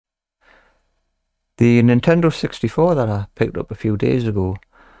The Nintendo 64 that I picked up a few days ago,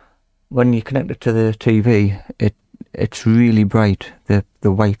 when you connect it to the TV, it's really bright. The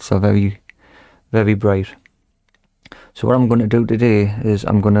whites are very, very bright. So what I'm going to do today is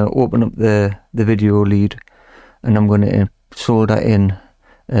I'm going to open up the video lead, and I'm going to solder in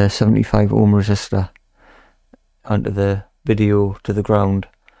a 75 ohm resistor onto the video to the ground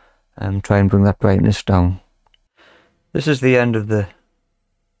and try and bring that brightness down. This is the end of the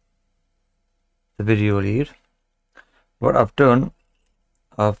video lead. What I've done,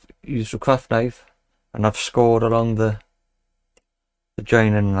 I've used a craft knife and I've scored along the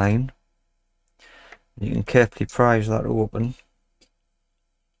joining line. You can carefully prise that open.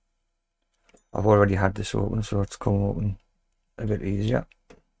 I've already had this open, so it's come open a bit easier.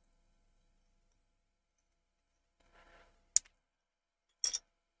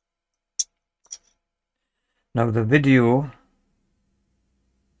 Now the video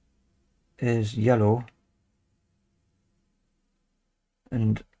is yellow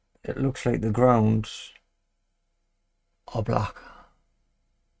and it looks like the grounds are black.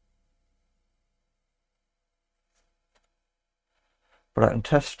 But I can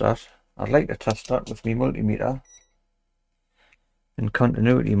test that. I'd like to test that with my multimeter in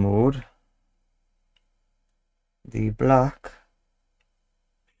continuity mode. The black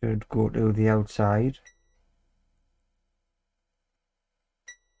should go to the outside.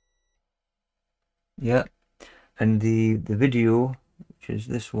 Yeah, and the video, which is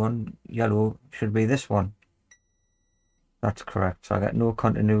this one, yellow, should be this one. That's correct. So I get no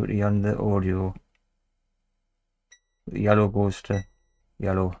continuity on the audio. The yellow goes to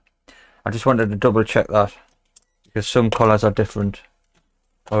yellow. I just wanted to double check that because some colours are different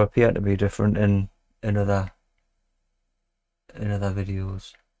or appear to be different in other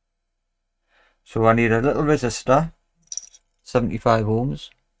videos. So I need a little resistor, 75 ohms.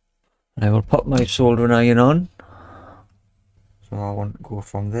 And I will pop my soldering iron on. So I want to go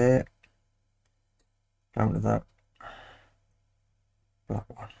from there down to that black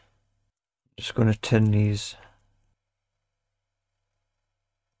one. Just going to tin these.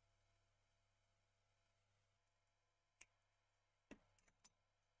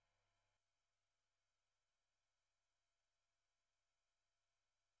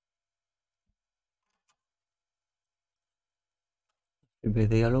 Should be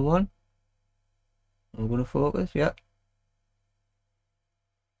the yellow one. I'm going to focus, yeah.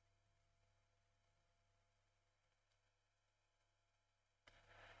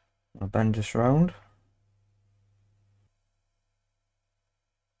 I'll bend this round.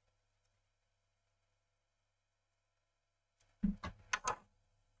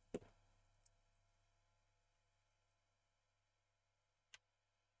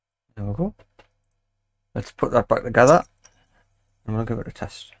 There we go. Let's put that back together and we'll give it a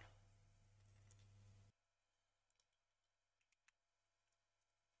test.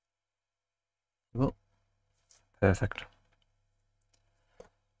 Oh, perfect.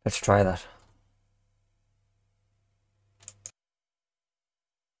 Let's try that.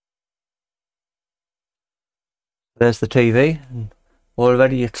 There's the TV.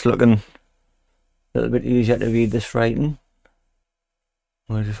 Already it's looking a little bit easier to read this writing.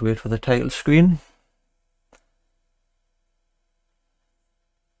 We'll just wait for the title screen.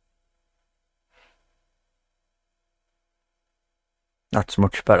 That's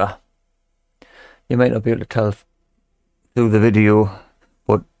much better. You might not be able to tell through the video,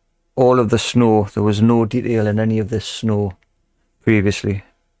 but all of the snow, there was no detail in any of this snow previously.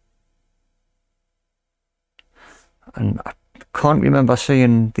 And I can't remember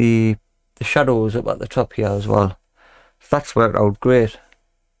seeing the shadows up at the top here as well. So that's worked out great.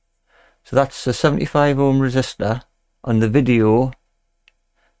 So that's a 75 ohm resistor on the video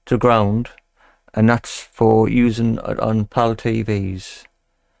to ground, and that's for using it on PAL TVs.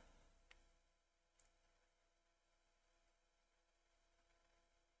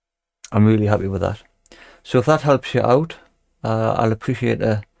 I'm really happy with that. So if that helps you out, I'll appreciate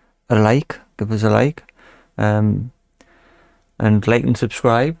a like. Give us a like, and like and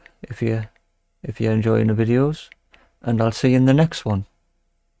subscribe if you're enjoying the videos, and I'll see you in the next one.